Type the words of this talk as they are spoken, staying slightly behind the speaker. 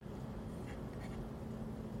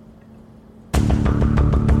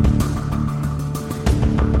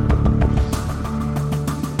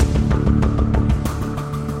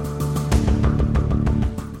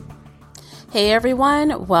Hey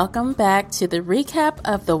everyone, welcome back to the recap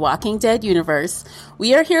of the Walking Dead universe.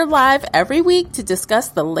 We are here live every week to discuss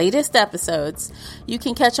the latest episodes. You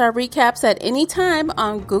can catch our recaps at any time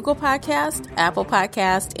on Google Podcast, Apple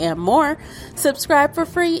Podcast, and more. Subscribe for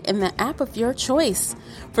free in the app of your choice.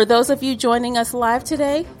 For those of you joining us live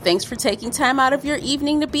today, thanks for taking time out of your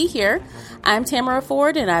evening to be here. I'm Tamara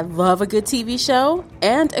Ford, and I love a good TV show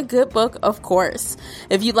and a good book, of course.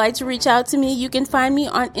 If you'd like to reach out to me, you can find me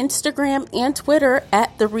on Instagram and Twitter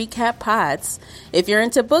at The Recap Pods. If you're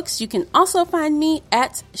into books, you can also find me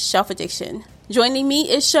at Shelf Addiction. Joining me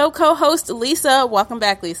is show co-host Lisa. Welcome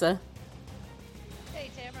back, Lisa. Hey,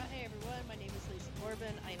 Tamara. Hey, everyone. My name is Lisa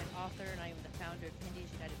Corbin. I am an author, and I am the founder of Indies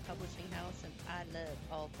United Publishing House, and I love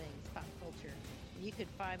all things pop culture. You can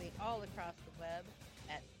find me all across the web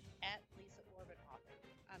at Lisa Corbin Author.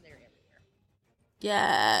 I'm there everywhere.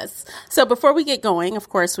 Yes. So before we get going, of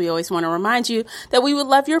course, we always want to remind you that we would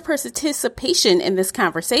love your participation in this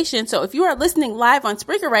conversation. So if you are listening live on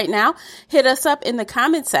Spreaker right now, hit us up in the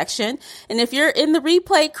comment section. And if you're in the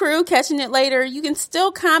replay crew catching it later, you can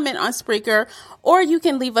still comment on Spreaker, or you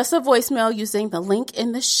can leave us a voicemail using the link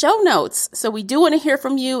in the show notes. So we do want to hear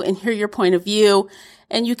from you and hear your point of view.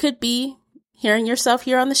 And you could be hearing yourself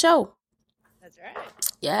here on the show. That's right.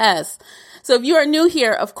 Yes. So if you are new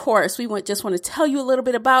here, of course, we just want to tell you a little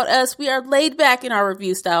bit about us. We are laid back in our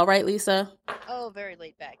review style, right, Lisa? Oh, very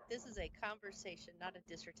laid back. This is a conversation, not a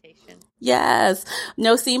dissertation. Yes.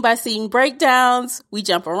 No scene-by-scene breakdowns. We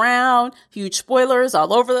jump around. Huge spoilers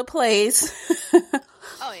all over the place.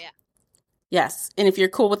 Oh, yeah. Yes. And if you're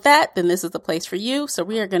cool with that, then this is the place for you. So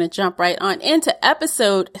we are going to jump right on into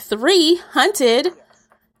episode 3, Hunted. Yes.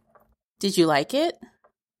 Did you like it?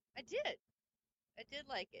 I did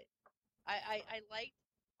like it.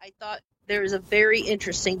 I thought there was a very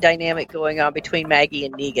interesting dynamic going on between Maggie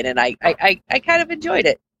and Negan, and I kind of enjoyed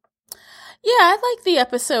it. Yeah, I like the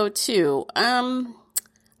episode too. I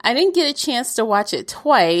didn't get a chance to watch it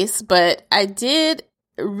twice, but I did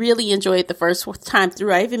really enjoy it the first time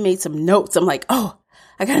through. I even made some notes. I'm like, oh,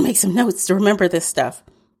 I got to make some notes to remember this stuff.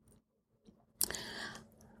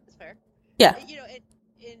 That's fair. Yeah.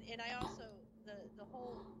 And I also, the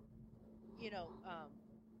whole,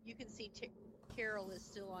 you can see Carol is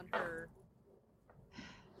still on her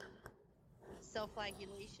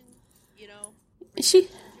self-flagellation,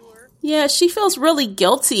 She feels really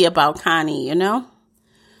guilty about Connie, Well,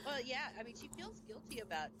 yeah, I mean, she feels guilty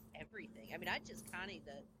about everything. I mean, not just Connie,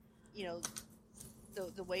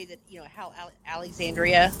 the way that, how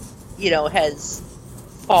Alexandria, has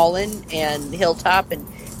fallen, and Hilltop, and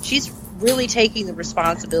she's really taking the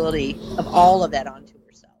responsibility of all of that onto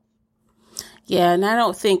herself. Yeah, and I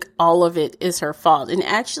don't think all of it is her fault. And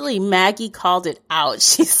actually, Maggie called it out.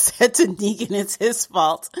 She said to Negan, it's his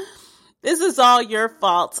fault. This is all your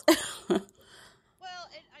fault. Well, and I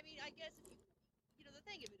mean, I guess, the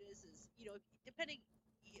thing of it is, depending,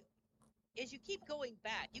 as you keep going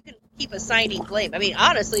back, you can keep assigning blame. I mean,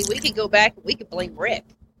 honestly, we can go back and we can blame Rick.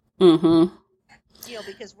 Mm-hmm.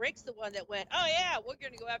 Because Rick's the one that went, oh, yeah, we're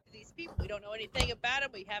going to go after these people. We don't know anything about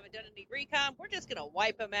them. We haven't done any recon. We're just going to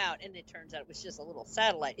wipe them out. And it turns out it was just a little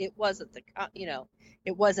satellite. It wasn't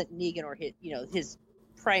it wasn't Negan or his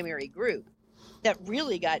primary group that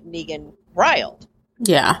really got Negan riled.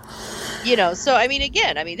 Yeah. So, I mean,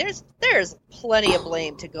 again, there's plenty of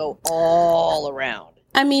blame to go all around.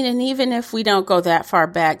 I mean, and even if we don't go that far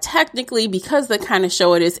back, technically, because the kind of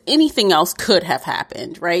show it is, anything else could have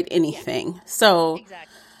happened, right? Anything. So,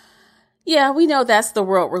 exactly. Yeah, we know that's the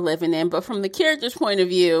world we're living in. But from the character's point of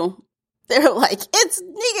view, they're like, it's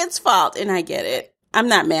Negan's fault. And I get it. I'm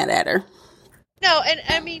not mad at her. No, and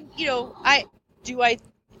I mean, I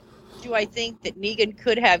think that Negan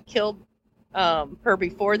could have killed her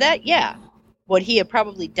before that? Yeah. Would he have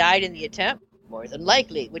probably died in the attempt? More than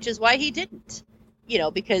likely, which is why he didn't.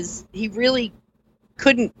 Because he really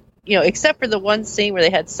couldn't, except for the one scene where they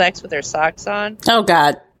had sex with their socks on. Oh,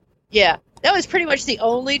 God. Yeah. That was pretty much the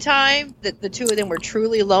only time that the two of them were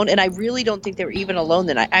truly alone. And I really don't think they were even alone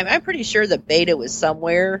then. I'm pretty sure the Beta was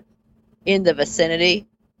somewhere in the vicinity.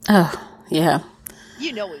 Oh, yeah.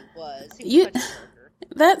 He was. He was much darker.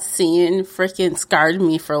 That scene freaking scarred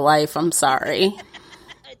me for life. I'm sorry.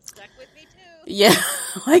 It stuck with me, too. Yeah.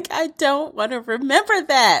 I don't want to remember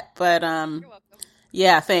that. But, You're welcome.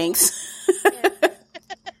 Yeah, thanks.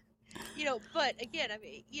 But again, I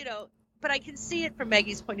mean, but I can see it from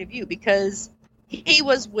Maggie's point of view because he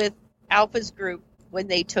was with Alpha's group when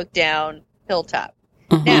they took down Hilltop.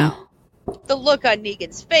 Mm-hmm. Now, the look on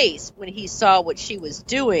Negan's face when he saw what she was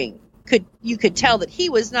doing, you could tell that he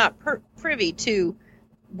was not privy to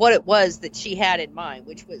what it was that she had in mind,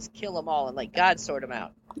 which was kill them all and let God sort them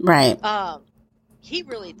out. Right. He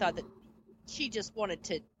really thought that she just wanted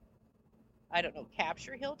to, I don't know,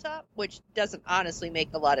 capture Hilltop, which doesn't honestly make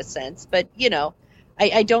a lot of sense. But,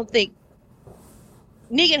 I don't think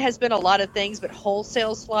Negan has been a lot of things, but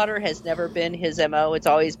wholesale slaughter has never been his MO. It's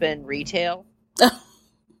always been retail.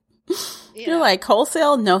 You're like,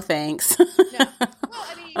 wholesale? No, thanks. No.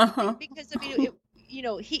 Well, because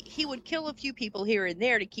he would kill a few people here and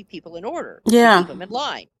there to keep people in order. Yeah. To keep them in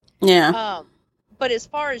line. Yeah. But as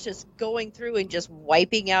far as just going through and just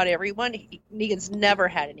wiping out everyone, Negan's never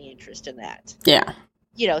had any interest in that. Yeah.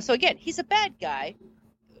 So again, he's a bad guy,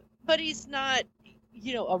 but he's not,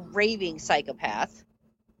 a raving psychopath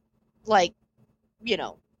like,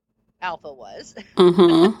 Alpha was.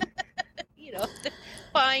 Mm-hmm.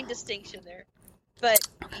 Fine distinction there. But,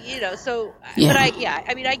 so, yeah. but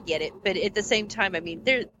I get it. But at the same time,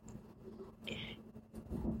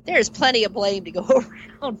 there's plenty of blame to go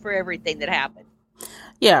around for everything that happened.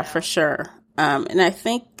 Yeah, for sure. And I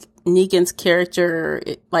think Negan's character,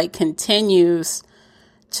 continues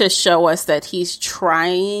to show us that he's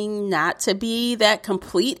trying not to be that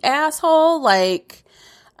complete asshole.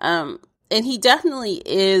 And he definitely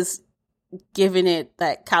is giving it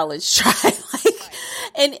that college try.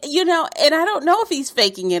 And, and I don't know if he's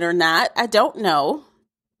faking it or not. I don't know.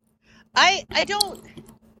 I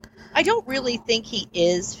don't really think he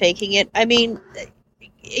is faking it. I mean,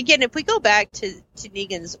 again, if we go back to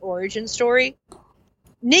Negan's origin story,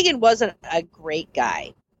 Negan wasn't a great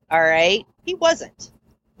guy. All right? He wasn't.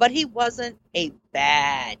 But he wasn't a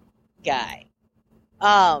bad guy.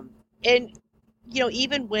 And,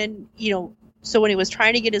 even when, so when he was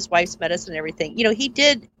trying to get his wife's medicine and everything, he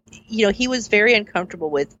did, he was very uncomfortable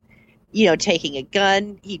with, taking a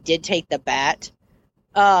gun. He did take the bat,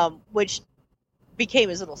 which became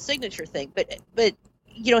his little signature thing. But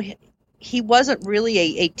he wasn't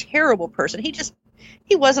really a terrible person.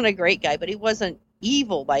 He wasn't a great guy, but he wasn't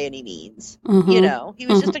evil by any means. Mm-hmm. He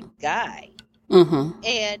was just a guy. Mm-hmm.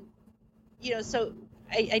 And,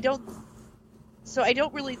 so I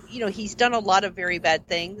don't really, he's done a lot of very bad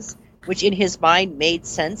things, which in his mind made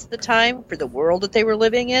sense at the time for the world that they were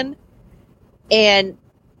living in. And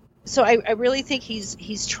so I really think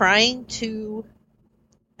he's trying to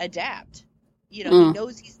adapt. He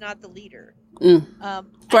knows he's not the leader.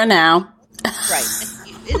 For now. Right.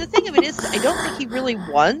 And the thing of it is, I don't think he really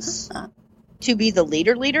wants to be the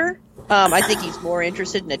leader. I think he's more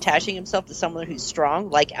interested in attaching himself to someone who's strong,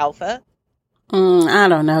 like Alpha. I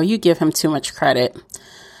don't know. You give him too much credit.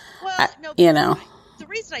 Well, no. The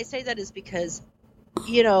reason I say that is because,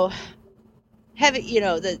 having,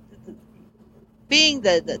 being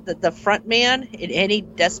the front man in any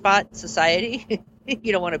despot society,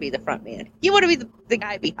 you don't want to be the front man. You want to be the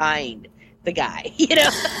guy behind the guy,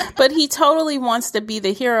 But he totally wants to be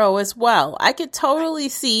the hero as well. I could totally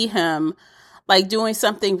see him doing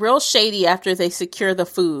something real shady after they secure the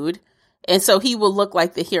food. And so he will look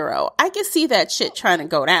like the hero. I can see that shit trying to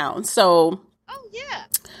go down. So. Oh, yeah.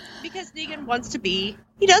 Because Negan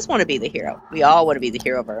he does want to be the hero. We all want to be the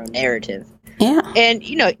hero of our own narrative. Yeah. And,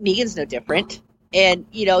 Negan's no different. And,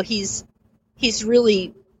 he's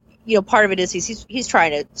really, part of it is he's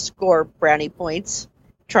trying to score brownie points,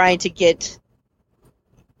 trying to get,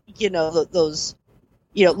 those,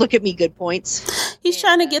 look at me good points. He's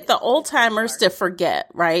trying to get the old timers to forget,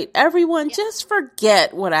 right? Everyone just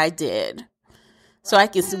forget what I did. So I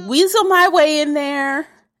can weasel my way in there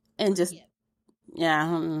and just,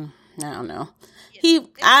 I don't know.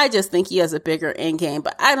 I just think he has a bigger end game,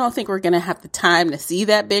 but I don't think we're going to have the time to see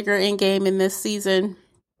that bigger end game in this season.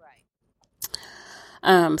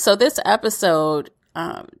 Right. So this episode,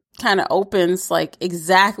 kind of opens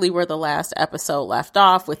exactly where the last episode left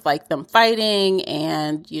off with them fighting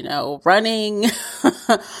and running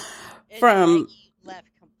from Maggie left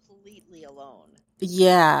completely alone.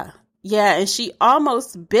 Yeah, and she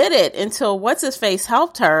almost bit it until what's his face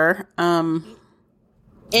helped her. And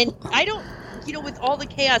I don't, with all the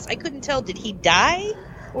chaos, I couldn't tell, did he die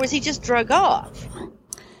or was he just drug off?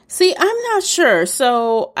 See, I'm not sure.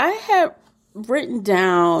 So I have written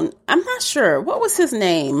down, I'm not sure. What was his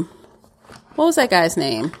name? What was that guy's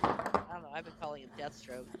name? I don't know. I've been calling him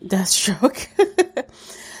Deathstroke. Deathstroke.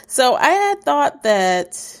 So I had thought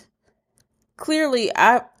that clearly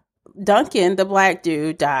Duncan, the black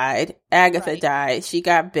dude, died. Agatha died. She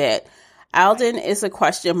got bit. Alden is a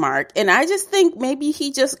question mark. And I just think maybe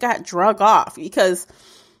he just got drug off because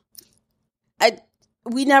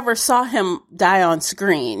we never saw him die on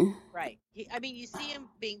screen. Right. You see him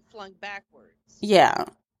being flung backwards. Yeah.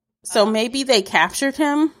 So maybe they captured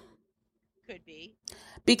him. Could be.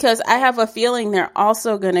 Because I have a feeling they're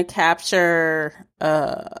also going to capture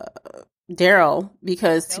Daryl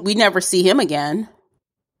because Nope. we never see him again.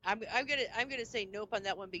 I'm gonna say nope on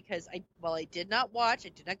that one because I did not watch. I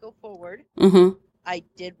did not go forward. Mm-hmm. I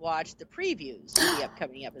did watch the previews for the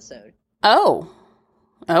upcoming episode. Oh,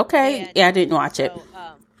 okay. And Yeah, I didn't watch it. so,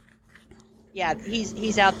 yeah,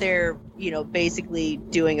 he's out there, basically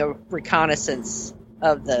doing a reconnaissance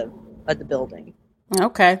of the building.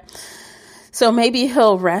 Okay. So maybe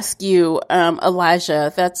he'll rescue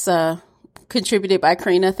Elijah. That's contributed by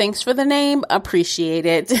Karina. Thanks for the name. Appreciate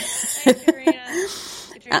it. Thanks,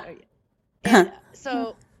 Karina. And,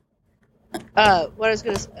 so, what I was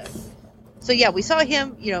going to say. So, yeah, we saw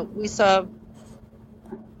him, we saw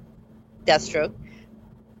Deathstroke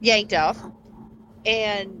yanked off,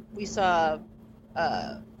 and we saw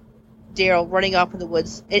Daryl running off in the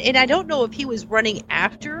woods. And I don't know if he was running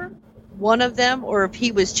after one of them or if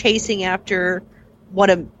he was chasing after one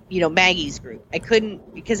of, Maggie's group. I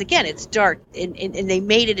couldn't, because, again, it's dark, and they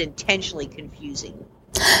made it intentionally confusing.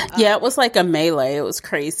 Yeah, it was like a melee. It was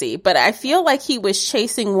crazy. But I feel like he was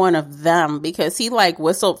chasing one of them because he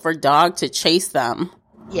whistled for Dog to chase them.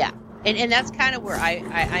 Yeah. And that's kind of where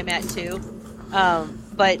I'm at too.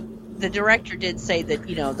 But the director did say that,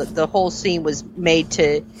 the whole scene was made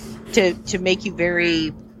to make you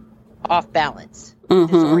very off balance,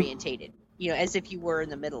 disorientated, as if you were in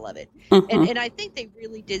the middle of it. Mm-hmm. And I think they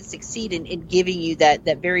really did succeed in giving you that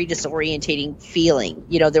very disorientating feeling.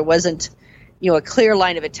 There wasn't, a clear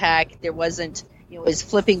line of attack. There wasn't, it was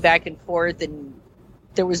flipping back and forth, and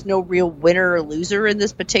there was no real winner or loser in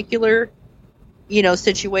this particular,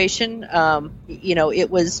 situation. It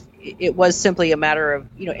was simply a matter of,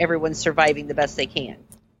 everyone surviving the best they can.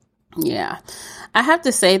 Yeah. I have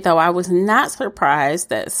to say, though, I was not surprised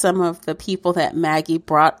that some of the people that Maggie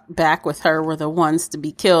brought back with her were the ones to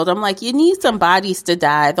be killed. I'm like, you need some bodies to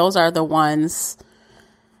die. Those are the ones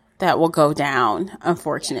that will go down,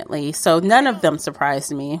 unfortunately. Yeah. So none of them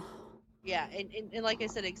surprised me. Yeah. And like I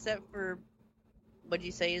said, except for, what did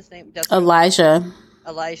you say his name? Elijah.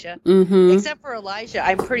 Mm-hmm. Except for Elijah,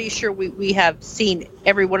 I'm pretty sure we have seen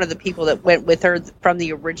every one of the people that went with her from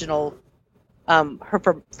the original, her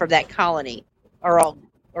from that colony are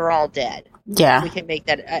all dead. Yeah, we can make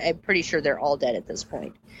that. I'm pretty sure they're all dead at this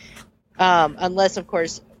point, unless of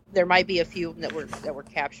course there might be a few of them that were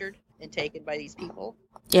captured and taken by these people.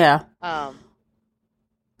 Yeah. I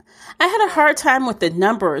had a hard time with the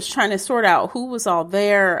numbers, trying to sort out who was all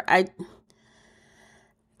there.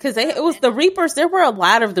 Because it was the Reapers. There were a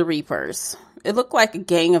lot of the Reapers. It looked like a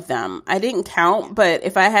gang of them. I didn't count, but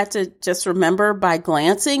if I had to just remember by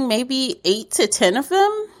glancing, maybe 8 to 10 of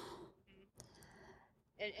them.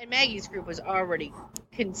 And Maggie's group was already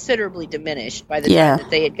considerably diminished by the time that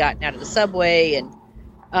they had gotten out of the subway, and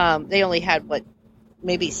they only had,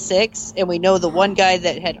 maybe 6. And we know the one guy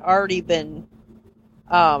that had already been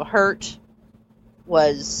hurt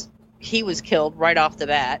was killed right off the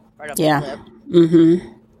bat, right off the cliff.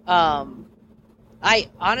 Mm-hmm. I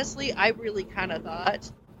really kind of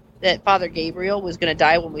thought that Father Gabriel was going to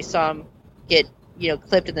die when we saw him get,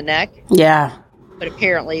 clipped in the neck. Yeah. But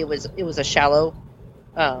apparently it was a shallow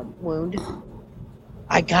wound.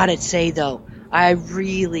 I gotta say though, I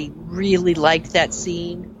really, really liked that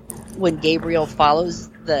scene when Gabriel follows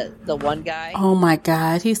the one guy. Oh my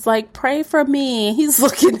God. He's like, pray for me. He's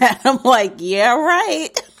looking at him like, yeah, right.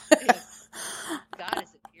 God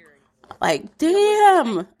is appearing. Like,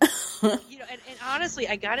 damn. And honestly,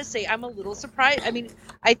 I gotta say, I'm a little surprised. I mean,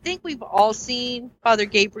 I think we've all seen Father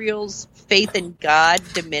Gabriel's faith in God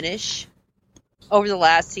diminish over the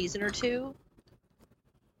last season or two.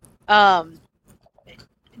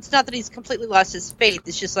 It's not that he's completely lost his faith.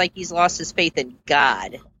 It's just like he's lost his faith in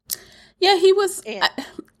God. Yeah, he was.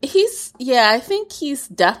 I think he's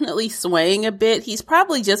definitely swaying a bit. He's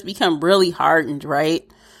probably just become really hardened, right?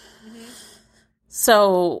 Mm-hmm.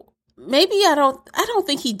 So maybe I don't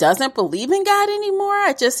think he doesn't believe in God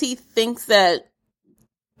anymore. He thinks that.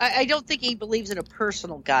 I don't think he believes in a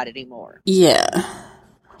personal God anymore. Yeah.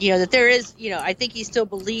 That there is, I think he still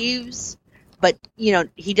believes, but,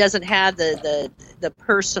 he doesn't have the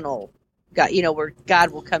personal God, where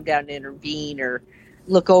God will come down and intervene or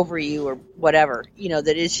look over you or whatever,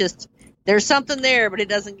 that it's just, there's something there, but it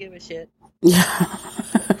doesn't give a shit. Yeah.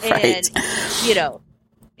 Right.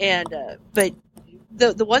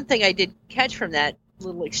 But the one thing I did catch from that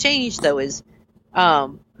little exchange though is,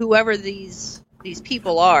 whoever these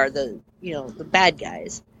people are, the bad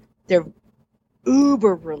guys, they're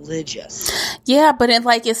uber religious. Yeah, but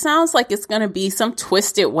it sounds like it's going to be some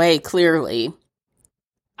twisted way, clearly.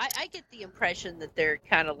 I get the impression that they're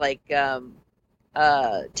kind of like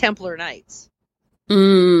Templar Knights.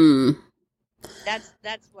 Mm.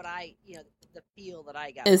 That's what the feel that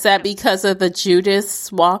I got. Is that because of the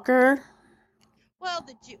Judas Walker? Well,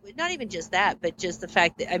 not even just that, but just the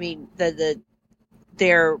fact that, I mean,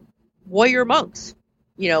 they're warrior monks,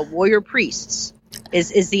 warrior priests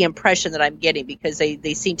is the impression that I'm getting, because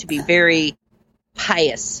they seem to be very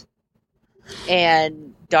pious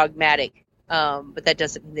and dogmatic. But that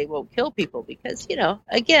doesn't mean they won't kill people, because,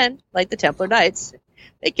 again, like the Templar Knights,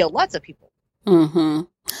 they killed lots of people. Mm-hmm.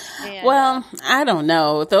 And, well, I don't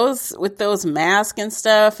know. With those masks and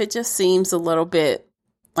stuff, it just seems a little bit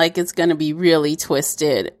like it's going to be really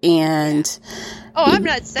twisted. And I'm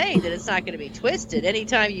not saying that it's not going to be twisted.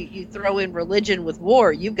 Anytime you throw in religion with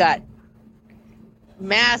war, you've got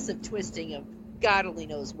massive twisting of God only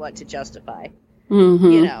knows what to justify.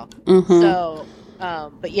 Mm-hmm. Mm-hmm. So,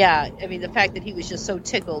 but yeah, I mean, the fact that he was just so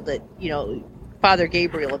tickled that, Father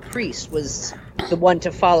Gabriel, a priest, was the one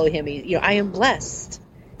to follow him. I am blessed.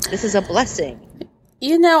 This is a blessing.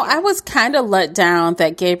 I was kind of let down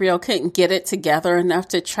that Gabriel couldn't get it together enough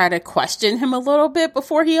to try to question him a little bit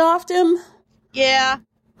before he offed him. Yeah,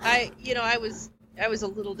 I was a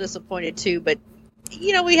little disappointed too, but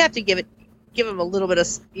we have to give him a little bit of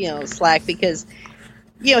slack, because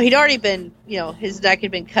he'd already been his neck had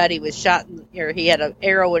been cut. He was shot, or he had an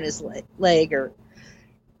arrow in his leg, or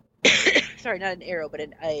sorry, not an arrow, but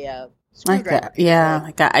a screwdriver.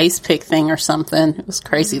 Like an ice pick thing or something. It was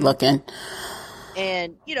crazy looking.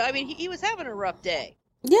 And, I mean, he was having a rough day.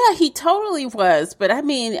 Yeah, he totally was. But, I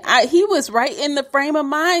mean, he was right in the frame of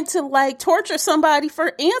mind to, torture somebody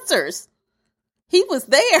for answers. He was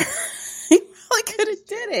there. He probably could have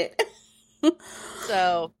did it.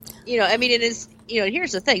 So, I mean, it is,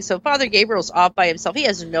 here's the thing. So, Father Gabriel's off by himself. He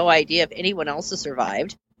has no idea if anyone else has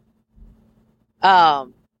survived.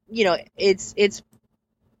 It's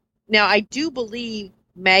now, I do believe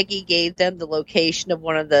Maggie gave them the location of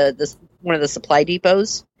one of the supply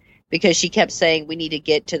depots, because she kept saying we need to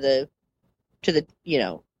get to the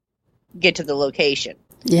location.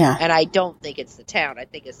 Yeah. And I don't think it's the town. I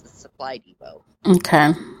think it's the supply depot.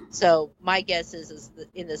 Okay. So my guess is that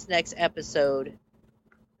in this next episode,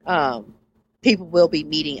 people will be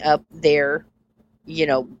meeting up there,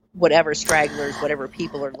 whatever stragglers, whatever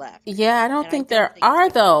people are left. Yeah, I don't think there are,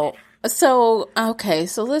 though. So, okay,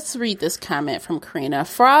 so let's read this comment from Karina.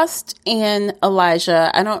 Frost and Elijah,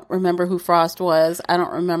 I don't remember who Frost was. I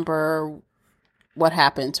don't remember what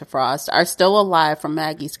happened to Frost, are still alive from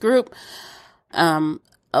Maggie's group.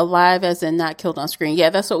 Alive as in not killed on screen. Yeah,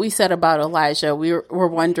 that's what we said about Elijah. We were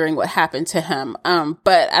wondering what happened to him.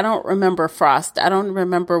 But I don't remember Frost. I don't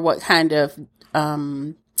remember what kind of,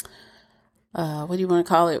 what do you want to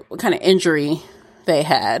call it? What kind of injury they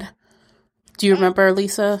had. Do you remember,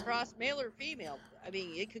 Lisa? Frost, male or female? I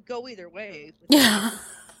mean, it could go either way. Yeah.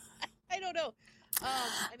 I don't know.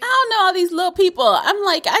 I don't know all these little people. I'm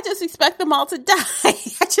like, I just expect them all to die. They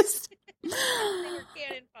were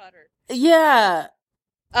cannon fodder. Yeah.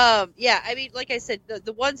 Yeah, I mean, like I said,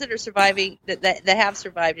 the ones that are surviving, that have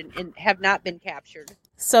survived and have not been captured.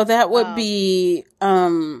 So that would be,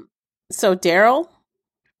 so Daryl?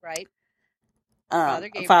 Right.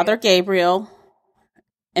 Father Gabriel.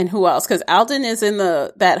 And who else? Because Alden is in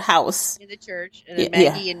that house. In the church. And then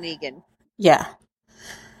Maggie and Negan. Yeah.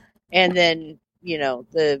 And then,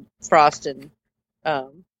 the Frost and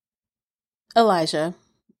Elijah.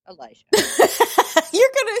 You're going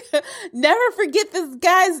to never forget this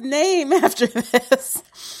guy's name after this.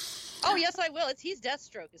 Oh, yes, I will. He's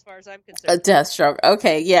Deathstroke as far as I'm concerned. A Deathstroke.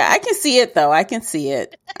 Okay. Yeah, I can see it, though. I can see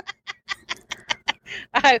it.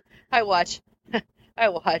 I watch a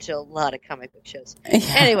lot of comic book shows. Yeah.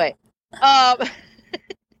 Anyway,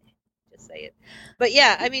 just say it. But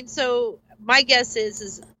yeah, I mean, so my guess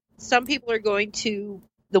is some people are going to,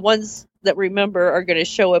 the ones that remember are going to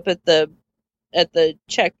show up at the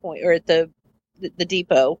checkpoint, or at the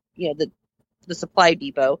depot, the supply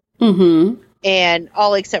depot. Mm-hmm. And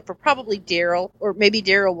all except for probably Daryl, or maybe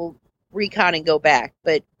Daryl will recon and go back.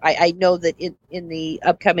 But I know that in the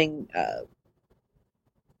upcoming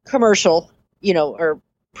commercial, or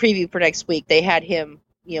preview for next week, they had him,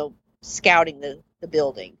 scouting the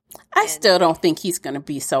building. I still don't think he's going to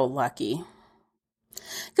be so lucky.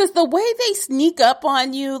 Because the way they sneak up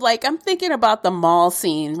on you, like, I'm thinking about the mall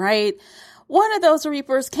scene, right? One of those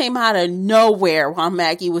Reapers came out of nowhere while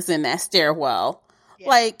Maggie was in that stairwell. Yeah.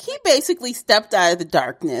 Like, he basically stepped out of the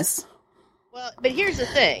darkness. Well, but here's the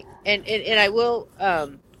thing, and I will,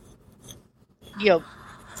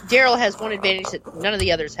 Daryl has one advantage that none of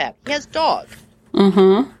the others have. He has Dog.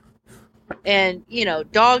 Mm-hmm. And,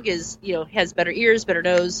 Dog is, has better ears, better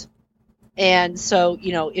nose. And so,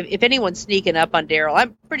 if anyone's sneaking up on Daryl,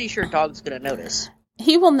 I'm pretty sure Dog's going to notice.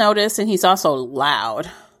 He will notice, and he's also loud.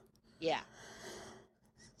 Yeah.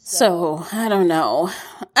 So I don't know.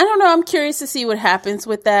 I'm curious to see what happens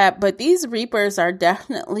with that. But these Reapers are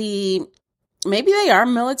definitely, maybe they are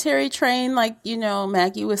military trained, like,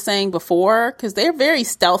 Maggie was saying before, because they're very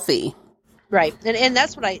stealthy. Right. And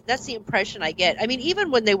that's that's the impression I get. I mean,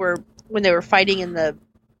 even when they were fighting in the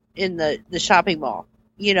shopping mall,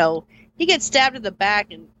 he gets stabbed in the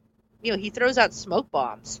back and, he throws out smoke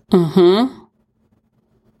bombs. Mm-hmm.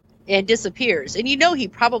 And disappears. And he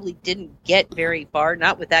probably didn't get very far,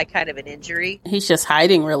 not with that kind of an injury. He's just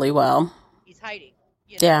hiding really well. He's hiding.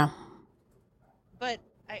 Yeah. But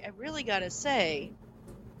I really got to say,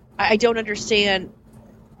 I don't understand.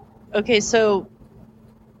 Okay, so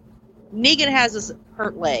Negan has this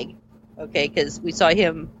hurt leg, okay, because we saw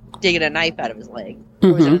him digging a knife out of his leg.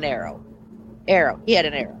 Or was it an arrow? Arrow. He had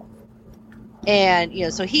an arrow.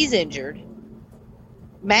 And, so he's injured.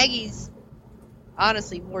 Maggie's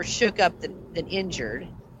honestly more shook up than injured.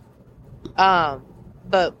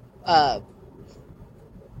 But now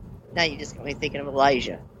you just got me thinking of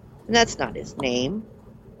Elijah. And that's not his name.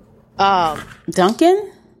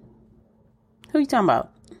 Duncan? Who are you talking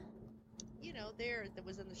about? There that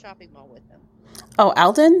was in the shopping mall with them. Oh,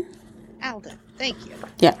 Alden? Alden, thank you.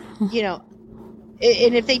 Yeah.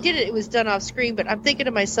 And if they did it, it was done off screen, but I'm thinking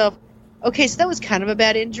to myself, okay, so that was kind of a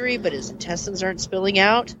bad injury, but his intestines aren't spilling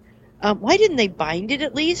out. Why didn't they bind it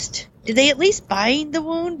at least? Did they at least bind the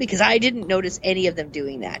wound? Because I didn't notice any of them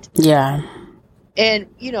doing that. Yeah. And,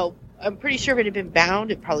 I'm pretty sure if it had been bound,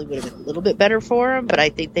 it probably would have been a little bit better for him, but I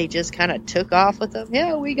think they just kind of took off with them.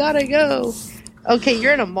 Yeah, we gotta go. Okay,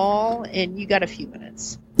 you're in a mall, and you got a few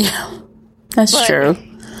minutes. Yeah, that's true.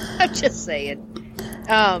 I'm just saying.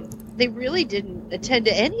 They really didn't attend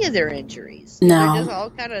to any of their injuries. No. They're just all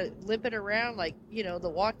kind of limping around like, the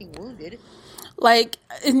walking wounded. Like,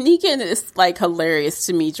 Negan is, like, hilarious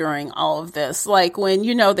to me during all of this. Like, when,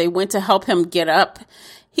 they went to help him get up,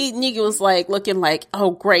 Negan was, like, looking like, oh,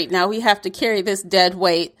 great, now we have to carry this dead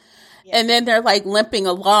weight. Yeah. And then they're, like, limping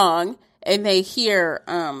along, and they hear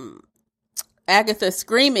Agatha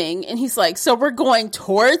screaming, and he's like, so we're going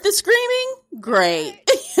toward the screaming? Great.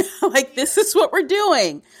 Like, this is what we're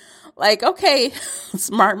doing. Like, okay,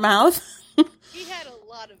 smart mouth. He had a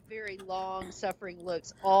lot of very long suffering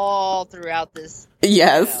looks all throughout this.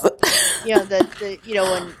 Yes. When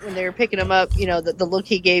they were picking him up, the look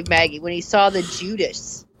he gave Maggie when he saw the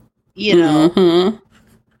Judas, Mm-hmm.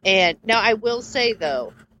 And now I will say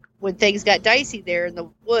though, when things got dicey there in the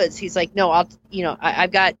woods, he's like, no,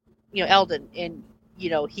 I've got, Eldon, and,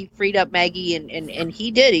 he freed up Maggie and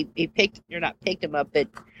he did, he picked him up, but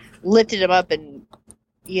lifted him up and,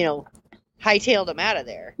 hightailed him out of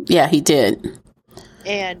there. Yeah, he did.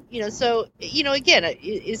 And, so, again,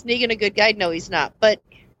 is Negan a good guy? No, he's not. But,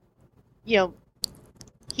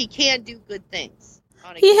 he can do good things.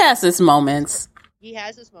 He has his moments. He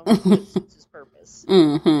has his moments. It suits his purpose.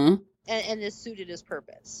 Mm-hmm. And this suited his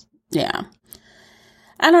purpose. Yeah.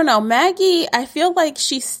 I don't know. Maggie, I feel like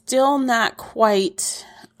she's still not quite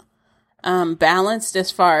balanced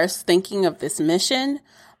as far as thinking of this mission.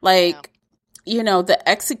 Like, the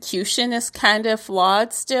execution is kind of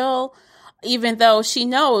flawed still, even though she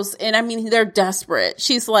knows. And I mean, they're desperate.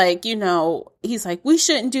 She's like, he's like, we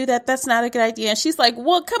shouldn't do that. That's not a good idea. And she's like,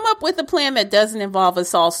 well, come up with a plan that doesn't involve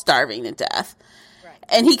us all starving to death. Right.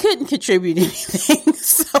 And he couldn't contribute anything.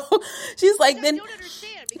 So she's like, I don't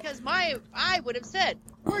understand, because I would have said,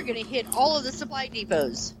 we're going to hit all of the supply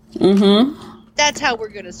depots. Mm-hmm. That's how we're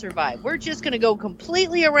going to survive. We're just going to go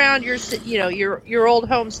completely around your old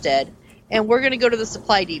homestead, and we're going to go to the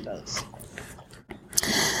supply depots.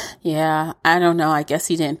 Yeah, I don't know. I guess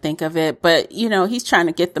he didn't think of it. But, he's trying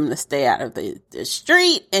to get them to stay out of the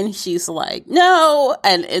street. And she's like, no.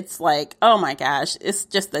 And it's like, oh, my gosh. It's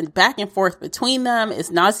just the back and forth between them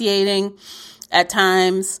is nauseating at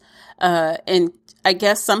times. And I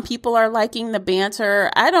guess some people are liking the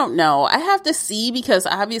banter. I don't know. I have to see, because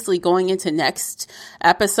obviously going into next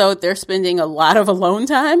episode, they're spending a lot of alone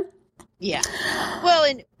time. Yeah. Well,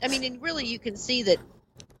 and really you can see that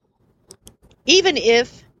even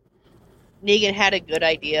if Negan had a good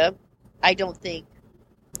idea, I don't think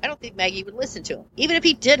Maggie would listen to him. Even if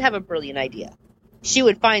he did have a brilliant idea, she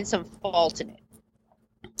would find some fault in it.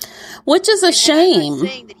 Which is a shame. I'm not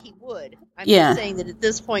saying that he would. I'm just saying that at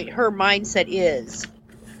this point, her mindset is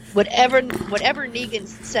whatever Negan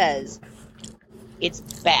says, it's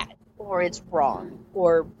bad or it's wrong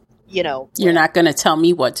or, You're not going to tell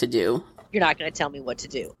me what to do. You're not going to tell me what to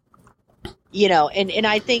do. And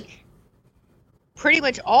I think pretty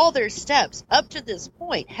much all their steps up to this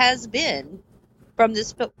point has been from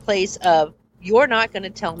this place of, you're not going to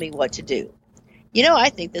tell me what to do. I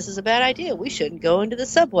think this is a bad idea. We shouldn't go into the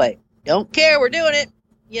subway. Don't care. We're doing it.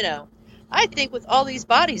 You know, I think with all these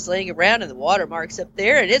bodies laying around and the watermarks up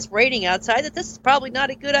there and it's raining outside, that this is probably not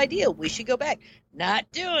a good idea. We should go back. Not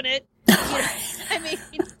doing it. You know, I mean,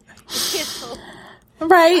 you know,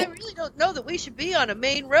 right. I really don't know that we should be on a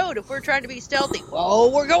main road if we're trying to be stealthy.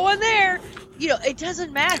 Oh, we're going there. You know, it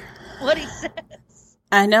doesn't matter what he says.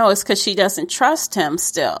 I know, it's because she doesn't trust him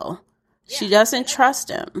still. Yeah, she doesn't trust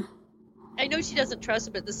him. I know she doesn't trust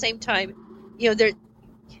him, but at the same time, you know, there,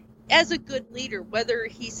 as a good leader, whether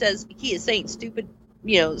he says he is saying stupid,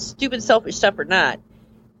 selfish stuff or not,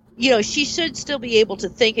 you know, she should still be able to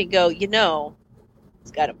think and go, you know,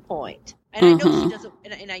 he's got a point. And I know she doesn't,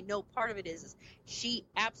 and I know part of it is she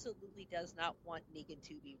absolutely does not want Negan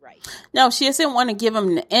to be right. No, she doesn't want to give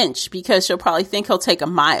him an inch because she'll probably think he'll take a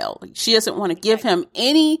mile. She doesn't want to give him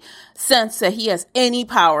any sense that he has any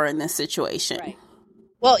power in this situation. Right.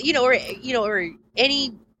 Well, or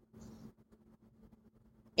any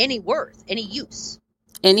worth, any use,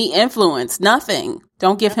 any influence, nothing.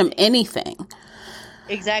 Don't give him anything.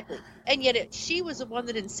 Exactly. And yet she was the one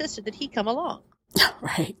that insisted that he come along.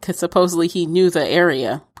 Right, because supposedly he knew the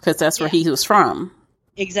area because that's where he was from.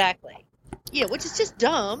 Exactly. Yeah, which is just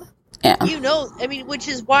dumb. Yeah. I mean, which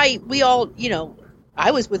is why we all,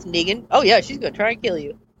 I was with Negan. Oh, yeah, she's going to try and kill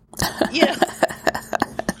you.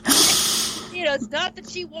 It's not that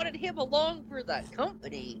she wanted him along for the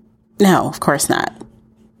company. No, of course not.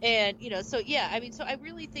 And, so, yeah, I mean, so I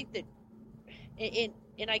really think that, and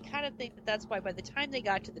I kind of think that that's why by the time they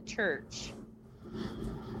got to the church,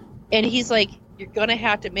 and he's like, you're going to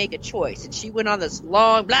have to make a choice. And she went on this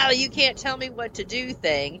long, blah, you can't tell me what to do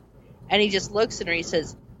thing. And he just looks at her and he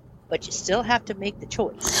says, but you still have to make the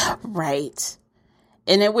choice. Right.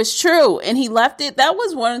 And it was true. And he left it. That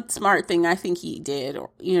was one smart thing I think he did.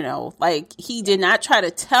 Like he did not try to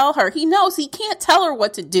tell her. He knows he can't tell her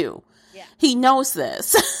what to do. Yeah. He knows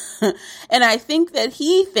this. And I think that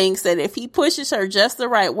he thinks that if he pushes her just the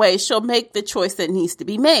right way, she'll make the choice that needs to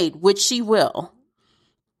be made, which she will.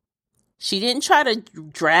 She didn't try to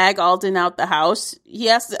drag Alden out the house. He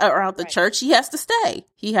has to, or out the church. He has to stay.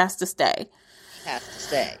 He has to stay.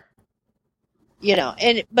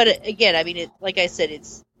 But again, I mean, like I said,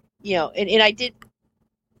 it's, and I did,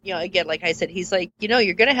 again, like I said, he's like,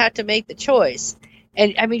 you're going to have to make the choice.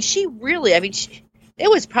 And I mean, it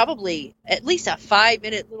was probably at least a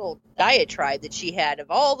 5-minute little diatribe that she had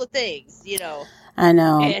of all the things, I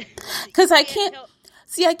know. Because I can't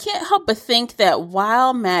help but think that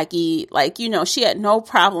while Maggie, she had no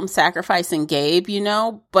problem sacrificing Gabe,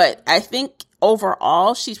 but I think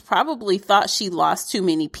overall she's probably thought she lost too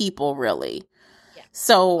many people, really. Yeah.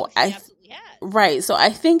 So So I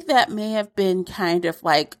think that may have been kind of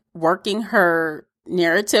like working her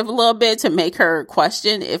narrative a little bit to make her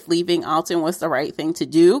question if leaving Alton was the right thing to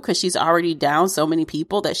do, because she's already down so many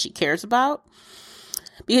people that she cares about.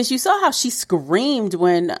 Because you saw how she screamed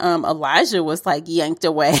when Elijah was like yanked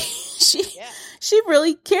away. She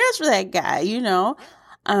really cares for that guy,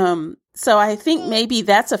 So I think maybe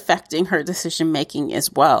that's affecting her decision making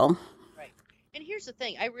as well. Right. And here's the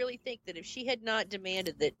thing. I really think that if she had not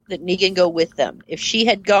demanded that Negan go with them, if she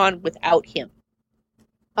had gone without him,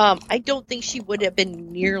 I don't think she would have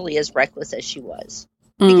been nearly as reckless as she was.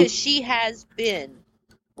 Because she has been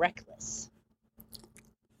reckless.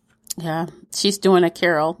 Yeah, she's doing a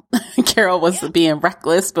Carol. Carol was being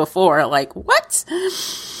reckless before. Like, what?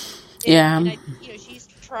 And she's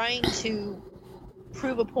trying to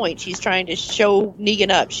prove a point. She's trying to show Negan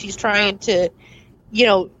up. She's trying to,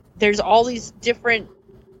 there's all these different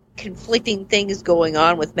conflicting things going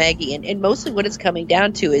on with Maggie. And mostly what it's coming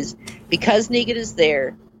down to is because Negan is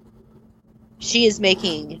there, she is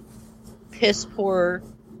making piss poor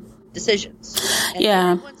decisions. And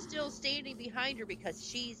everyone's still standing behind her because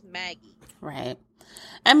she's Maggie. Right.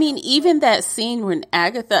 I mean, even that scene when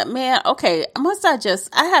Agatha,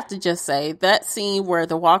 I have to just say that scene where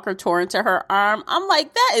the walker tore into her arm, I'm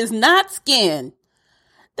like, that is not skin.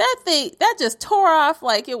 That thing, that just tore off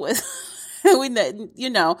like it was,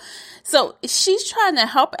 So she's trying to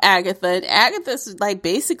help Agatha, and Agatha's like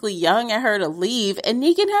basically yelling at her to leave, and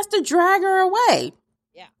Negan has to drag her away.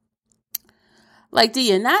 Yeah. Like, do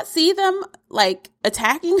you not see them like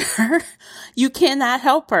attacking her? You cannot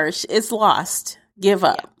help her. It's lost. Give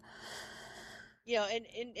up. And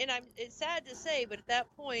it's sad to say, but at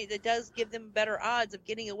that point, it does give them better odds of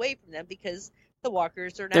getting away from them because the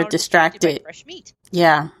walkers are now they're distracted by fresh meat.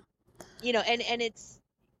 Yeah. And it's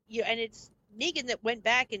it's Negan that went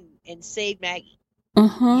back and saved Maggie.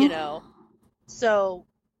 So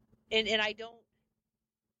and I don't.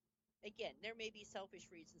 Again, there may be selfish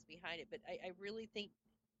reasons behind it, but I really think.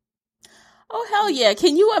 Oh, hell yeah.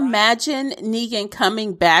 Can you imagine Negan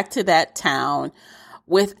coming back to that town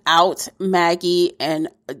without Maggie and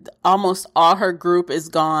almost all her group is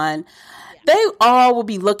gone, Yeah. they all will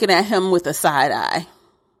be looking at him with a side eye.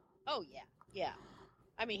 Oh, yeah. Yeah.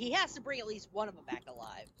 I mean, he has to bring at least one of them back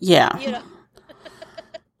alive. Yeah. You know?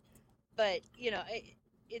 But, you know,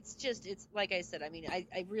 it's like I said, I mean, I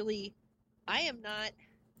am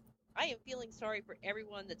feeling sorry for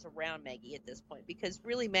everyone that's around Maggie at this point, because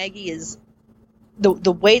really Maggie is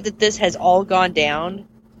the way that this has all gone down.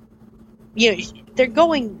 You know, they're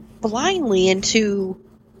going blindly into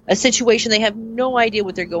a situation they have no idea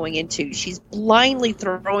what they're going into. She's blindly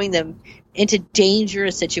throwing them into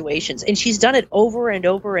dangerous situations, and she's done it over and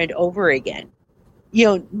over and over again. You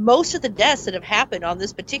know, most of the deaths that have happened on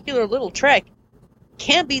this particular little trek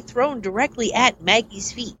can't be thrown directly at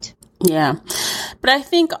Maggie's feet. Yeah. But I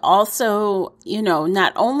think also, you know,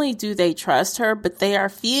 not only do they trust her, but they are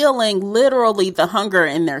feeling literally the hunger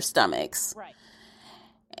in their stomachs. Right.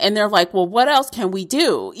 And they're like, well, what else can we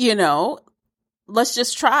do? You know, let's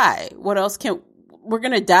just try. What else we're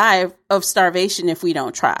going to die of starvation if we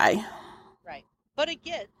don't try. Right. But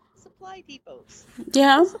again, supply depots.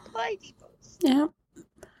 Yeah. Supply depots. Yeah.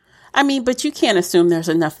 I mean, but you can't assume there's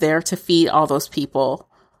enough there to feed all those people.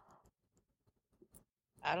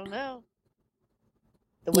 I don't know.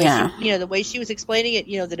 The way the way she was explaining it,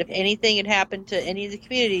 you know, that if anything had happened to any of the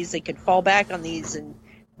communities, they could fall back on these and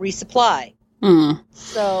resupply. Mm.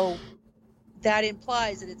 So that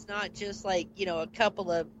implies that it's not just like, you know, a couple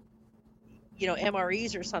of, you know,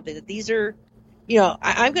 MREs or something, that these are, you know,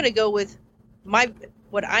 I'm going to go with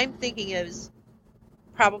what I'm thinking is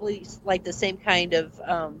probably like the same kind of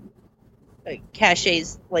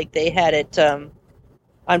caches like they had it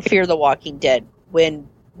on Fear the Walking Dead when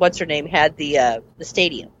what's her name had the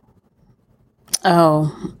stadium.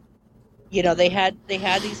 Oh, you know, they had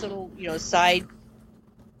these little, you know, side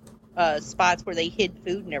spots where they hid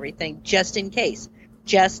food and everything just in case.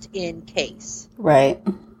 Right.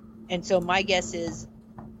 And so my guess is,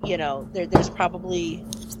 you know, there's probably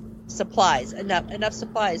supplies, enough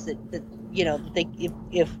supplies that you know, they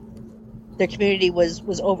if their community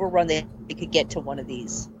was overrun, they could get to one of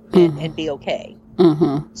these and be okay.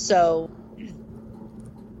 Mm-hmm. So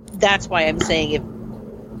that's why I'm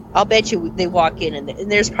saying I'll bet you they walk in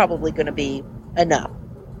and there's probably going to be enough.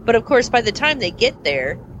 But of course, by the time they get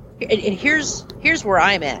there, and here's where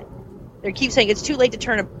I'm at. They keep saying it's too late to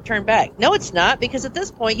turn back. No, it's not, because at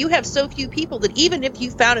this point you have so few people that even if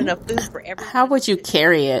you found enough food for everyone, how would you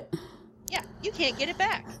carry it? Yeah, you can't get it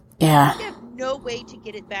back. Yeah, you have no way to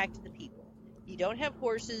get it back to the people. You don't have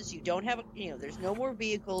horses. You don't have, you know, there's no more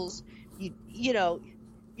vehicles. You know,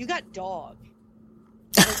 you got dog.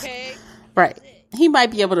 Okay. Right. He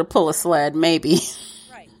might be able to pull a sled, maybe.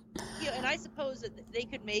 Right. You know, and I suppose that they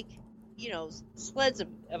could make, you know, sleds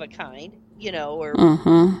of a kind, you know, or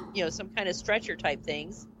you know, some kind of stretcher type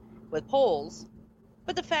things with poles.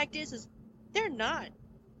 But the fact is they're not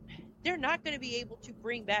going to be able to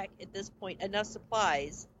bring back at this point enough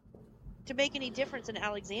supplies to make any difference in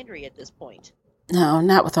Alexandria at this point. No,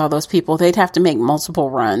 not with all those people. They'd have to make multiple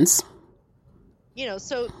runs. You know,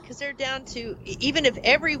 so because they're down to, even if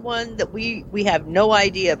everyone that we have no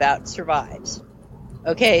idea about survives.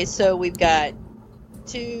 Okay, so we've got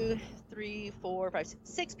 2, 3, 4, 5,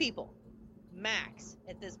 6 people max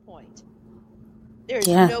at this point. There's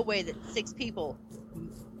no way that 6 people,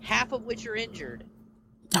 half of which are injured.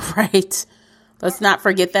 Right. Let's not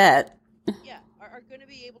forget that. Yeah, are going to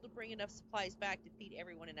be able to bring enough supplies back to feed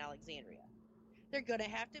everyone in Alexandria. They're going to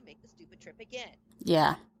have to make the stupid trip again.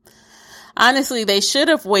 Yeah. Honestly, they should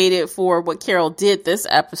have waited for what Carol did this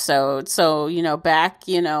episode. So, you know, back,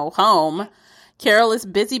 you know, home, Carol is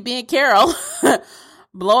busy being Carol,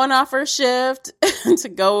 blowing off her shift to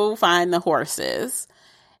go find the horses.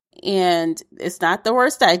 And it's not the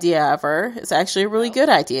worst idea ever. It's actually a really good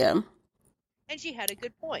idea. And she had a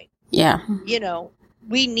good point. Yeah. You know,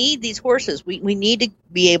 we need these horses. We need to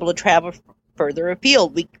be able to travel further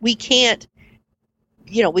afield. We can't,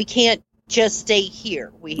 you know, we can't just stay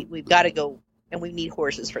here. We've got to go, and we need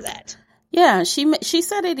horses for that. Yeah, she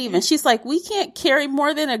said it even. She's like, we can't carry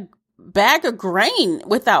more than a bag of grain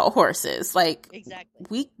without horses. Like,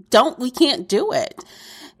 exactly. We can't do it.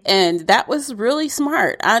 And that was really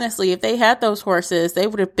smart. Honestly, if they had those horses, they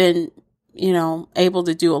would have been, you know, able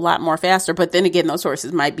to do a lot more faster. But then again, those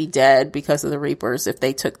horses might be dead because of the Reapers if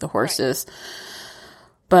they took the horses.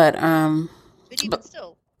 Right. But even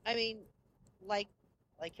still, I mean, like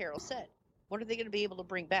Carol said, what are they going to be able to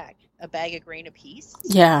bring back? A bag of grain apiece?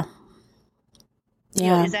 Yeah. Yeah. You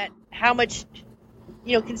know, is that how much,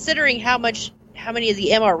 you know, considering how many of the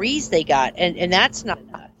MREs they got, and that's not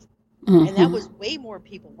enough. And that was way more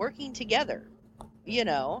people working together, you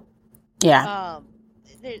know? Yeah.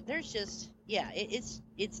 there's just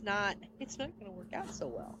it's not going to work out so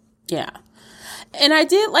well. Yeah. And I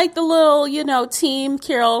did like the little, team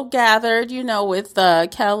Carol gathered, with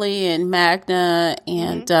Kelly and Magna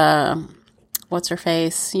and what's her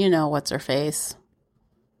face? What's her face?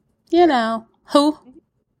 Who?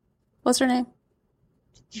 What's her name?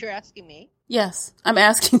 You're asking me? Yes, I'm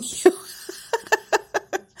asking you.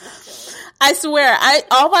 I swear,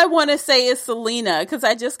 all I want to say is Selena, because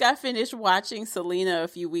I just got finished watching Selena a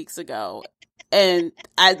few weeks ago, and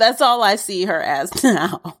that's all I see her as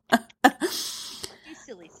now. You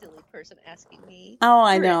silly person asking me. Oh,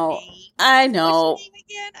 I know. I know. What's her name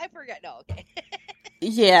again? I forgot. No, okay.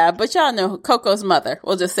 Yeah, but y'all know Coco's mother.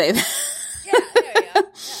 We'll just say that.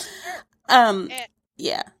 Yeah.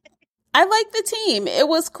 Yeah. I like the team. It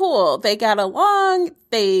was cool. They got along.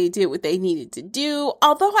 They did what they needed to do.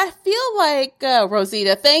 Although I feel like,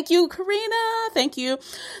 Rosita, thank you, Karina. Thank you.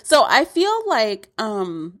 So I feel like,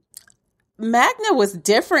 Magna was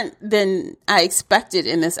different than I expected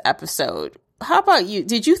in this episode. How about you?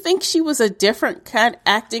 Did you think she was a different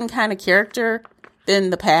acting kind of character than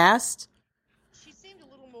the past? She seemed a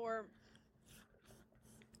little more.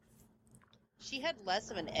 She had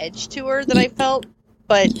less of an edge to her than I felt,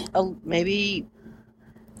 but maybe.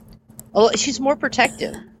 Oh, she's more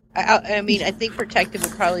protective. I mean, I think protective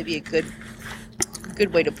would probably be a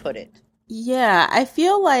good way to put it. Yeah, I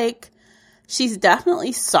feel like she's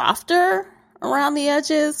definitely softer around the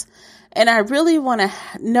edges. And I really want to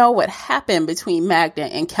know what happened between Magna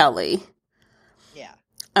and Kelly. Yeah.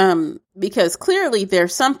 Because clearly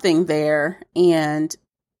there's something there, and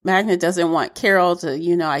Magna doesn't want Carol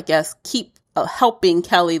to, I guess, keep helping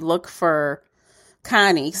Kelly look for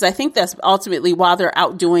Connie. Because I think that's ultimately while they're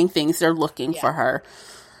out doing things, they're looking for her.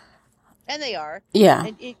 And they are. Yeah.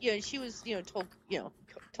 And she was,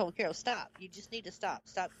 told Carol, stop. You just need to stop.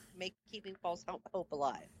 Stop keeping false hope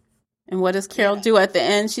alive. And what does Carol do at the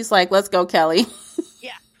end? She's like, let's go, Kelly.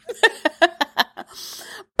 Yeah.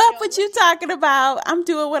 But what you talking about? I'm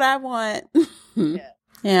doing what I want. Yeah.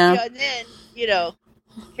 And then,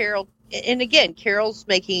 Carol, and again, Carol's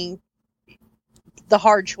making the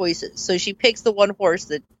hard choices. So she picks the one horse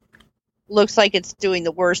that looks like it's doing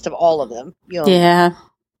the worst of all of them. Yeah.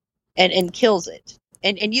 And kills it.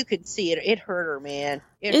 And you could see it. It hurt her, man.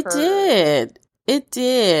 It did. It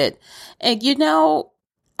did. And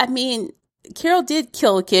I mean, Carol did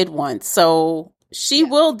kill a kid once, so she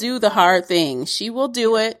will do the hard thing. She will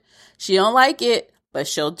do it. She don't like it, but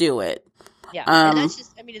she'll do it. Yeah, and that's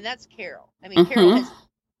just, and that's Carol. I mean, Carol has,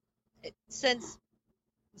 since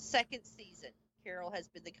the second season, Carol has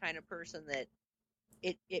been the kind of person that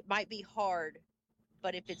it might be hard,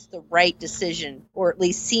 but if it's the right decision, or at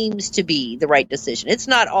least seems to be the right decision, it's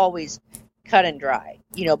not always cut and dry,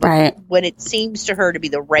 but when it seems to her to be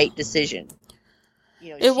the right decision,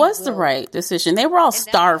 it was the right decision. They were all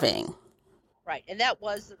starving. Right. And that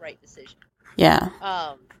was the right decision. Yeah.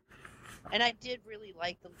 And I did really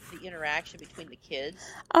like the interaction between the kids.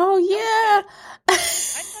 Oh, yeah. I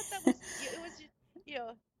thought that was, it was just,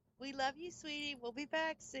 we love you, sweetie. We'll be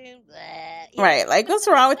back soon. Right. Like, what's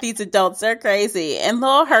wrong with these adults? They're crazy. And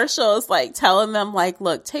little Herschel is like telling them, like,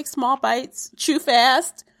 look, take small bites, chew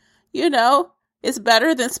fast. It's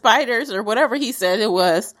better than spiders or whatever he said it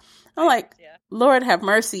was. I'm like, Lord have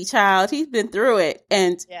mercy, child. He's been through it.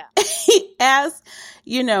 And he asked,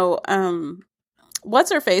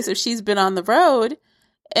 what's her face if she's been on the road?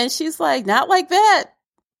 And she's like, not like that.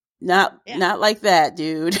 Not like that,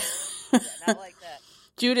 dude. Not like that.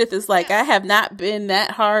 Judith is like, I have not been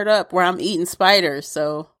that hard up where I'm eating spiders.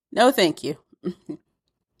 So no, thank you.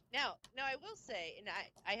 Now I will say, and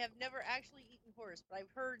I have never actually eaten horse, but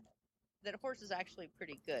I've heard that horse is actually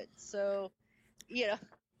pretty good. So,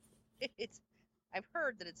 I've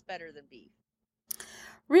heard that it's better than beef.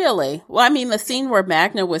 Really? Well, I mean, the scene where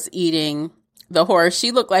Magna was eating the horse,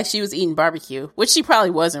 she looked like she was eating barbecue, which she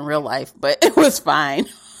probably was in real life, but it was fine.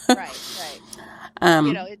 Right.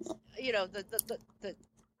 It's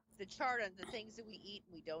the chart on the things that we eat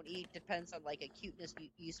and we don't eat depends on like a cuteness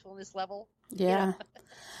usefulness level. Yeah.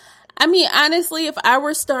 I mean, honestly, if I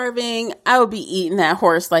were starving, I would be eating that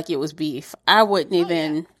horse like it was beef. I wouldn't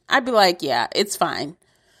even. I'd be like, yeah, it's fine.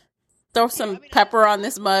 Throw some pepper on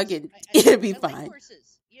this mug and it'll be fine. Like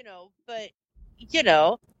horses, but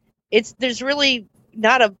there's really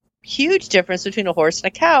not a huge difference between a horse and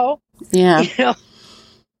a cow. Yeah.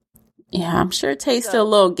 Yeah, I'm sure it tastes a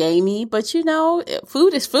little gamey, but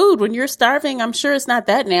food is food. When you're starving, I'm sure it's not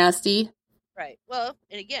that nasty. Right. Well,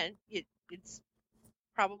 and again, it's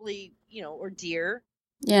probably, or deer.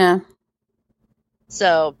 Yeah.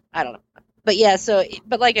 So, I don't know. But yeah,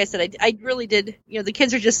 but like I said, I really did, the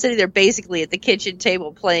kids are just sitting there basically at the kitchen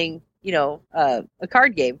table playing, a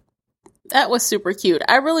card game. That was super cute.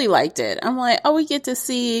 I really liked it. I'm like, oh, we get to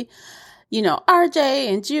see, RJ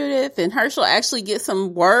and Judith and Herschel actually get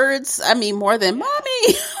some words. I mean, more than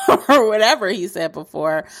mommy or whatever he said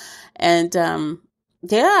before. And,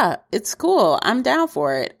 yeah, it's cool. I'm down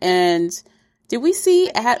for it. And did we see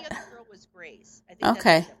the other girl was Grace. I think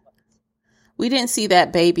okay. We didn't see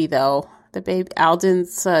that baby though. The baby,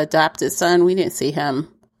 Alden's adopted son. We didn't see him.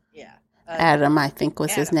 Yeah. Adam, I think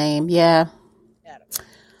was Adam. his name. Yeah. Adam.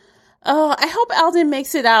 Oh, I hope Alden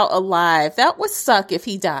makes it out alive. That would suck if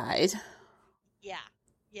he died. Yeah.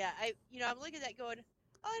 Yeah. I'm looking at that going,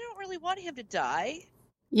 oh, I don't really want him to die.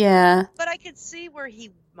 Yeah. But I could see where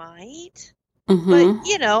he might. Mm-hmm. But,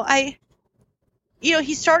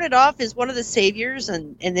 he started off as one of the saviors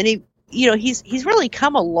and then he's really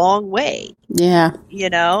come a long way. Yeah.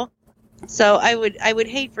 So I would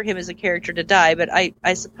hate for him as a character to die, but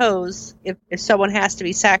I suppose if someone has to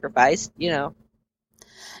be sacrificed, Now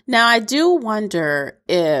I do wonder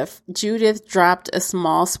if Judith dropped a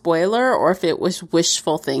small spoiler or if it was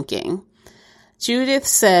wishful thinking. Judith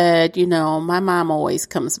said, my mom always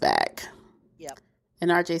comes back. Yep.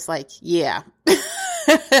 And RJ's like, yeah.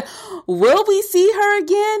 Will we see her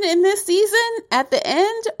again in this season at the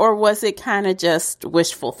end? Or was it kind of just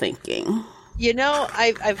wishful thinking?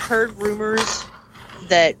 I've heard rumors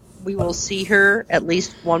that we will see her at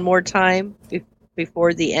least one more time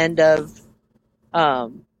before the end of,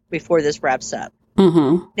 before this wraps up.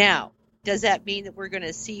 Mm-hmm. Now, does that mean that we're going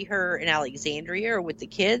to see her in Alexandria or with the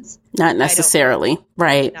kids? Not necessarily.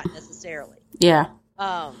 Right. Not necessarily. Yeah.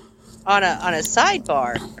 On a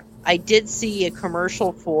sidebar, I did see a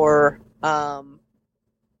commercial for the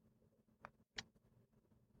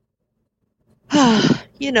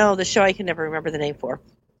show I can never remember the name for.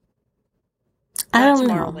 I don't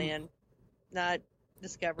know. Tomorrowland, not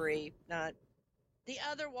Discovery, not the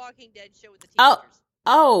other Walking Dead show with the teenagers.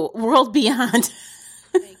 Oh, World Beyond.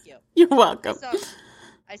 Thank you. You're welcome.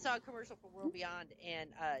 I saw a commercial for World Beyond,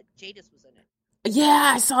 and Jadis was in it.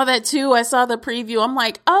 Yeah, I saw that too. I saw the preview. I'm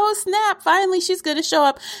like, oh, snap. Finally, she's going to show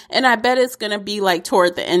up. And I bet it's going to be like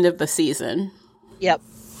toward the end of the season. Yep.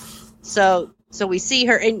 So we see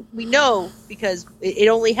her, and we know because it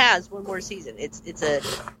only has one more season. It's a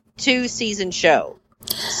 2-season show.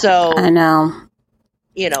 So I know.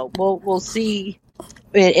 We'll see.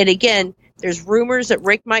 And again, there's rumors that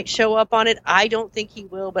Rick might show up on it. I don't think he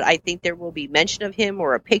will, but I think there will be mention of him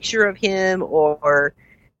or a picture of him or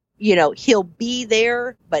he'll be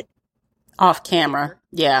there, but off camera.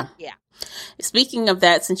 Yeah. Yeah. Speaking of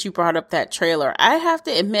that, since you brought up that trailer, I have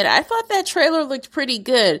to admit, I thought that trailer looked pretty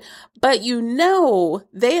good, but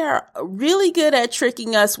they are really good at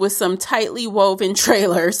tricking us with some tightly woven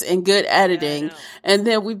trailers and good editing. Yeah, and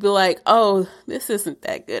then we'd be like, oh, this isn't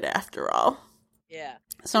that good after all. Yeah.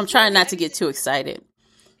 So I'm trying not to get too excited.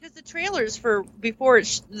 Because the trailers for before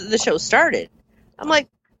the show started, I'm like,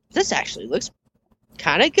 this actually looks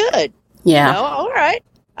kind of good. Yeah. All right.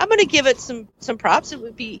 I'm going to give it some props. It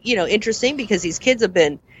would be, interesting because these kids have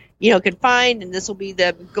been, confined, and this will be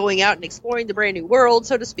them going out and exploring the brand new world,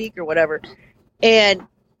 so to speak, or whatever. And,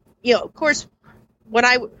 of course, when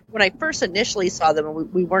I first initially saw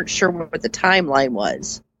them, we weren't sure what the timeline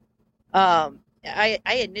was. I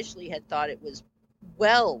initially had thought it was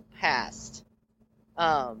well past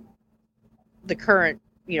the current,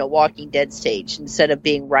 Walking Dead stage instead of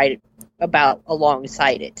being right about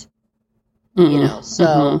alongside it. I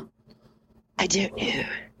don't know.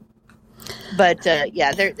 But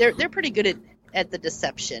yeah, they're pretty good at the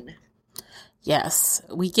deception. Yes,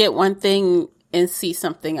 we get one thing and see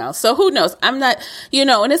something else. So who knows? I'm not,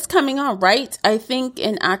 and it's coming on, right? I think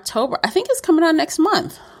in October. I think it's coming on next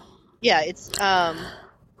month. Yeah, it's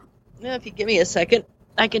if you give me a second,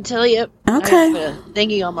 I can tell you. Okay. I have a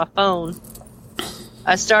thingy on my phone.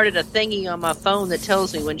 I started a thingy on my phone that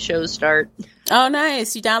tells me when shows start. Oh,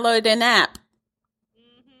 nice. You downloaded an app.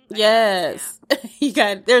 Mm-hmm. Yes.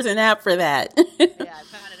 There's an app for that. Yeah, I found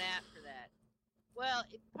an app for that. Well,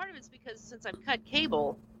 part of it's because since I've cut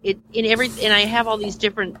cable, and I have all these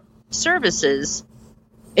different services,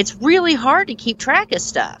 it's really hard to keep track of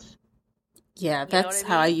stuff. Yeah, that's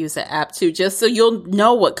how I use the app too, just so you'll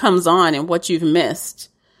know what comes on and what you've missed.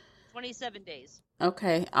 27 days.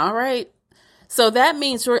 Okay. All right. So that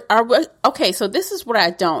means okay, so this is what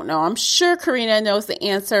I don't know. I'm sure Karina knows the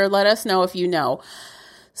answer. Let us know if you know.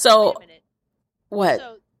 So, wait a minute. What?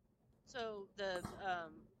 So the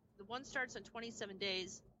one starts in 27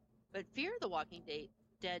 days, but Fear the Walking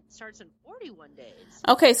Dead starts in 41 days.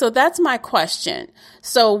 Okay, so that's my question.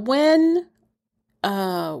 So when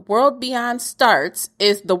World Beyond starts,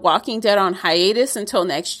 is The Walking Dead on hiatus until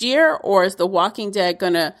next year, or is The Walking Dead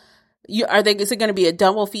is it going to be a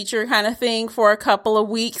double feature kind of thing for a couple of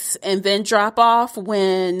weeks and then drop off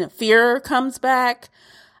when Fear comes back?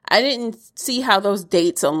 I didn't see how those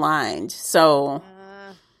dates aligned. So,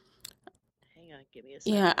 hang on, give me a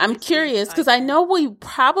second. Yeah, I'm curious because I know we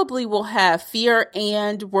probably will have Fear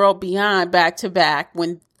and World Beyond back to back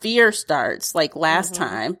when Fear starts, like last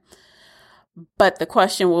time. But the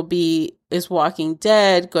question will be, is Walking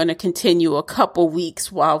Dead going to continue a couple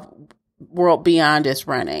weeks while World Beyond is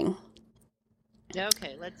running?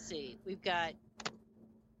 Okay, let's see. We've got,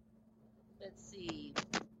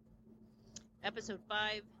 episode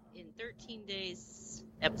 5 in 13 days,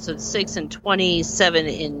 episode 6 in 27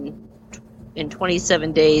 in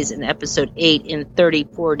 27 days, and episode 8 in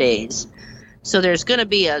 34 days. So there's going to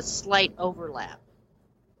be a slight overlap.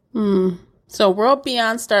 So World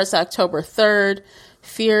Beyond starts October 3rd.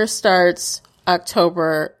 Fear starts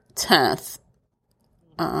October 10th.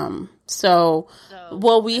 So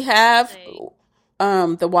will we have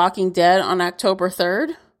The Walking Dead on October 3rd?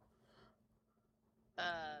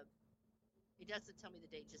 It doesn't tell me the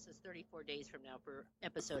date. It just says 34 days from now for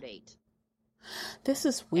episode 8. This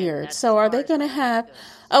is weird. So are they going to have...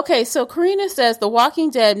 Okay, so Karina says The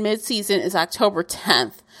Walking Dead mid-season is October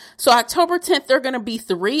 10th. So October 10th, there are going to be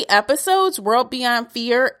 3 episodes, World Beyond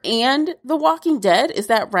Fear and The Walking Dead. Is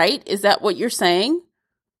that right? Is that what you're saying,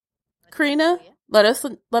 Karina?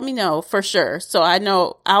 Let me know for sure. So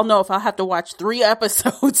I'll know if I'll have to watch 3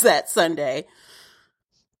 episodes that Sunday.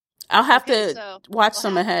 I'll have to watch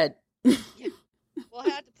some ahead. We'll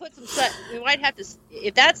have to put we might have to,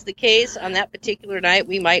 if that's the case on that particular night,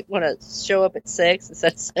 we might want to show up at 6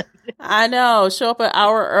 instead of 7. I know. Show up an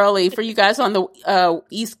hour early. For you guys on the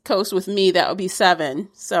East Coast with me, that would be 7.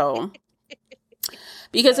 So,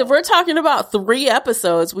 because if we're talking about 3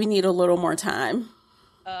 episodes, we need a little more time.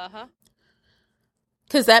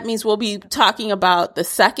 Because that means we'll be talking about the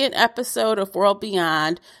 2nd episode of World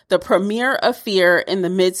Beyond, the premiere of Fear, and the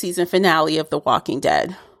mid-season finale of The Walking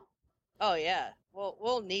Dead. Oh, yeah.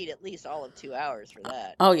 We'll need at least all of 2 hours for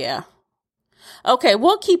that. Oh, yeah. Okay,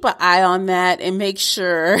 we'll keep an eye on that and make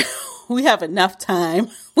sure we have enough time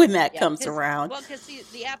when that comes around. Well, because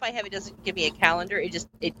the app I have, it doesn't give me a calendar.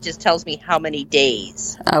 It just tells me how many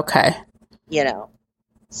days. Okay.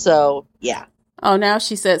 So, yeah. Oh, now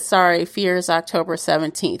she said, sorry, Fear is October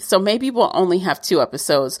 17th. So maybe we'll only have 2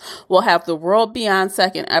 episodes. We'll have the World Beyond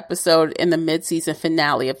 2nd episode and the mid-season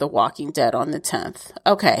finale of The Walking Dead on the 10th.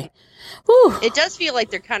 Okay. Whew. It does feel like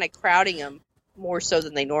they're kind of crowding them more so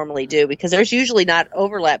than they normally do, because there's usually not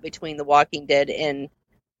overlap between The Walking Dead and,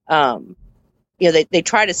 they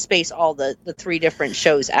try to space all the 3 different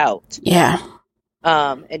shows out. Yeah.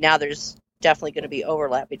 And now there's definitely going to be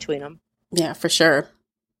overlap between them. Yeah, for sure.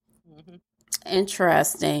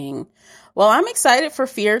 Interesting. Well, I'm excited for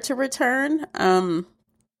Fear to return.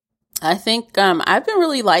 I think I've been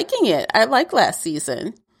really liking it. I like last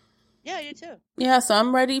season. Yeah, you too. Yeah, so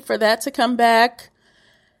I'm ready for that to come back.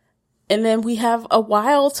 And then we have a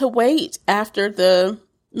while to wait after the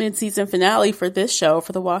mid-season finale for this show,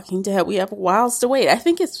 for The Walking Dead. We have a while to wait. I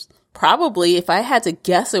think it's probably, if I had to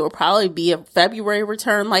guess, it would probably be a February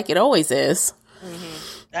return like it always is.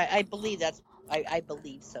 I believe I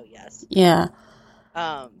believe so, yes. Yeah.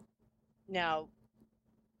 Now,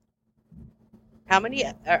 how many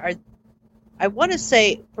are I want to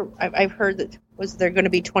say, I've heard that was there going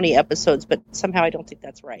to be 20 episodes, but somehow I don't think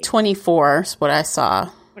that's right. 24 is what I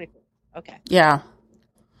saw. 24. Okay. Yeah.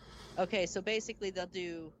 Okay, so basically they'll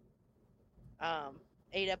do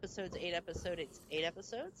 8 episodes, 8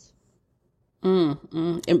 episodes. You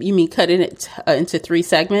mean cutting it into 3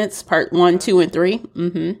 segments, part 1, 2, and 3?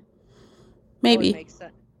 Mm-hmm. Maybe. That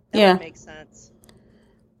would make sense.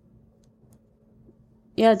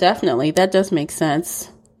 Yeah, definitely. That does make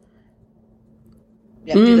sense.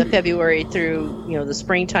 Yeah, do the February through, the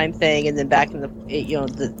springtime thing, and then back in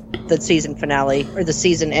the season finale, or the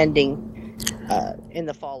season ending in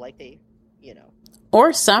the fall, like they,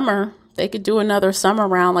 Or summer. They could do another summer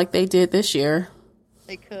round like they did this year.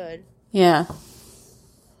 They could. Yeah.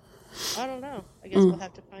 I don't know. I guess we'll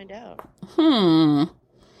have to find out.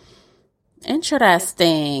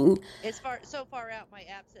 Interesting. It's so far out, my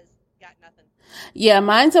app says got nothing. Yeah,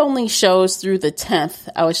 mine's only shows through the 10th.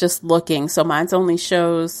 I was just looking, so mine's only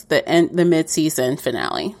shows the mid-season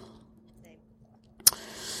finale.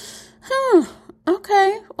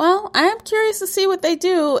 Okay. Well, I am curious to see what they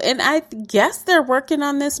do, and I guess they're working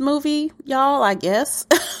on this movie, y'all. I guess.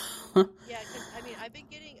 Yeah, because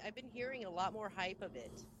I've been hearing a lot more hype of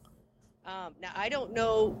it. Now I don't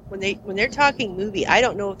know when they're talking movie. I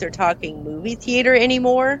don't know if they're talking movie theater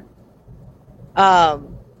anymore.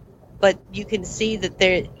 But you can see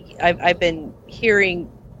that I've been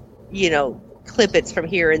hearing, clippets from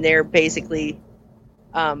here and there. Basically,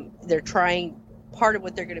 they're trying. Part of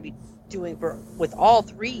what they're going to be doing with all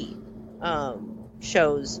three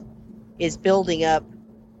shows is building up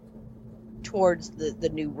towards the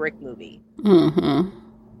new Rick movie. Mm-hmm.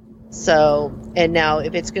 So, and now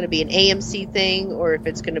if it's going to be an AMC thing or if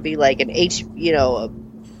it's going to be like an a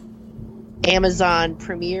Amazon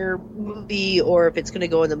premiere movie or if it's going to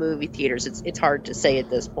go in the movie theaters, it's hard to say at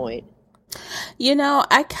this point.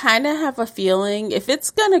 I kind of have a feeling if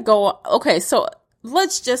it's going to go, okay, so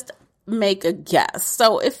let's just make a guess.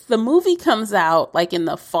 So if the movie comes out like in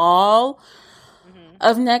the fall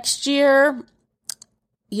of next year,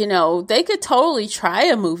 they could totally try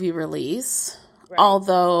a movie release. Right.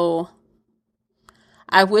 Although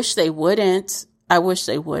I wish they wouldn't.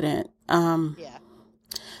 Yeah.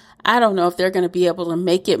 I don't know if they're going to be able to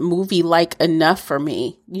make it movie-like enough for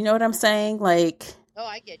me. You know what I'm saying? Like, oh,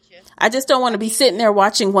 I get you. I just don't want to be sitting there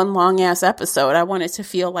watching one long-ass episode. I want it to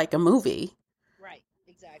feel like a movie. Right,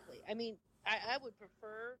 exactly. I mean, I would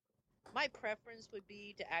prefer, my preference would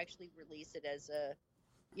be to actually release it as a,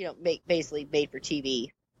 basically made for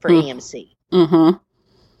TV for AMC. Mm-hmm.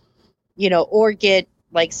 Or get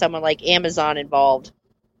like someone like Amazon involved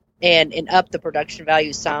and up the production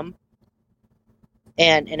value some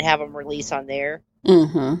and have them release on there.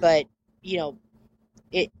 Mm-hmm. But,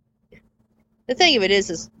 the thing of it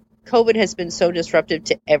is COVID has been so disruptive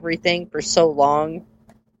to everything for so long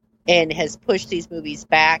and has pushed these movies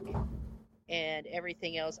back and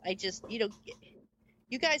everything else. I just, you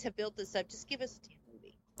guys have built this up. Just give us a damn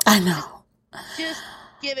movie. I know. Just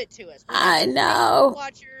give it to us. I know.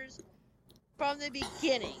 Watchers from the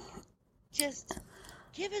beginning. Just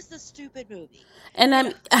give us the stupid movie.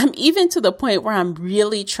 And I'm even to the point where I'm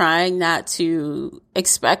really trying not to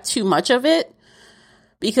expect too much of it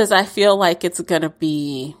because I feel like it's going to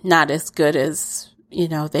be not as good as,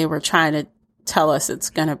 they were trying to tell us it's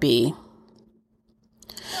going to be.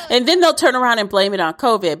 And then they'll turn around and blame it on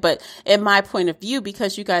COVID. But in my point of view,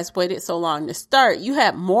 because you guys waited so long to start, you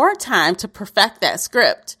had more time to perfect that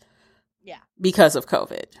script. Yeah. Because of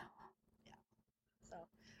COVID. Yeah. So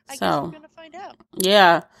I guess we're going to find out.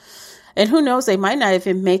 Yeah. And who knows, they might not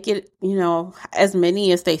even make it, as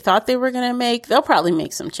many as they thought they were going to make. They'll probably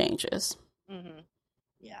make some changes. Mm-hmm.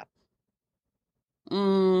 Yeah.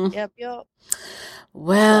 Yep.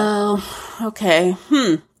 Well, okay.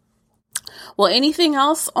 Well, anything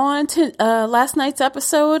else on last night's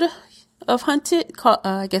episode of Hunted?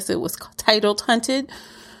 I guess it was titled Hunted.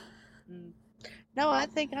 No, I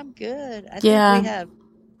think I'm good. I think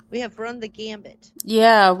we have run the gambit.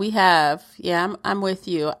 Yeah, we have. Yeah, I'm with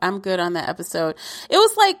you. I'm good on that episode. It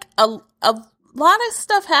was like a lot of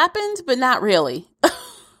stuff happened, but not really.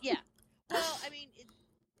 Yeah. Well, I mean,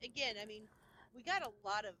 we got a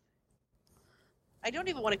lot of, I don't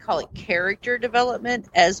even want to call it character development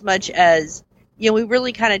as much as, we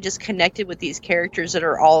really kind of just connected with these characters that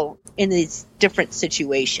are all in these different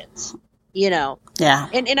situations, Yeah.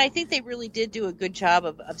 And I think they really did do a good job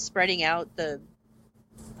of spreading out the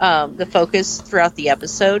focus throughout the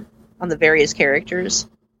episode on the various characters.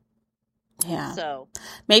 Yeah. So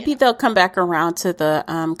maybe they'll come back around to the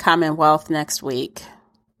Commonwealth next week.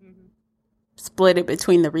 Split it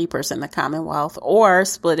between the Reapers and the Commonwealth, or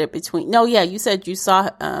split it between. No, yeah, you said you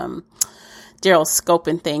saw Daryl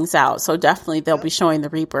scoping things out, so definitely they'll be showing the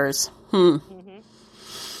Reapers. Okay.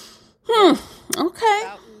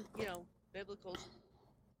 About,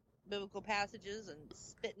 biblical passages and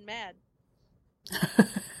spitting mad.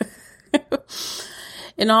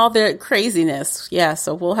 In all their craziness, yeah.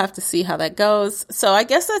 So we'll have to see how that goes. So I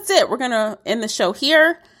guess that's it. We're gonna end the show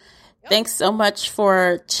here. Thanks so much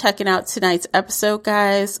for checking out tonight's episode,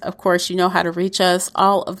 guys. Of course, you know how to reach us.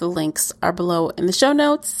 All of the links are below in the show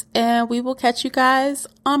notes, and we will catch you guys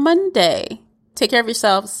on Monday. Take care of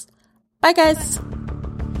yourselves. Bye, guys.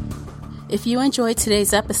 If you enjoyed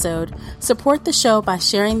today's episode, support the show by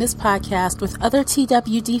sharing this podcast with other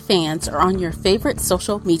TWD fans or on your favorite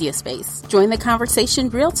social media space. Join the conversation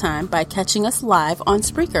real time by catching us live on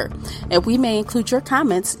Spreaker, and we may include your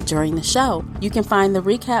comments during the show. You can find the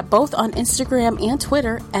recap both on Instagram and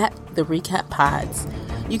Twitter at The Recap Pods.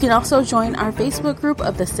 You can also join our Facebook group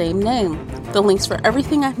of the same name. The links for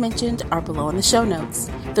everything I've mentioned are below in the show notes.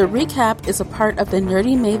 The Recap is a part of the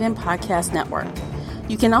Nerdy Maven Podcast Network.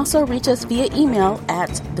 You can also reach us via email at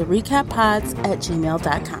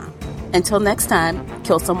therecappods@gmail.com. Until next time,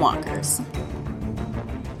 kill some walkers.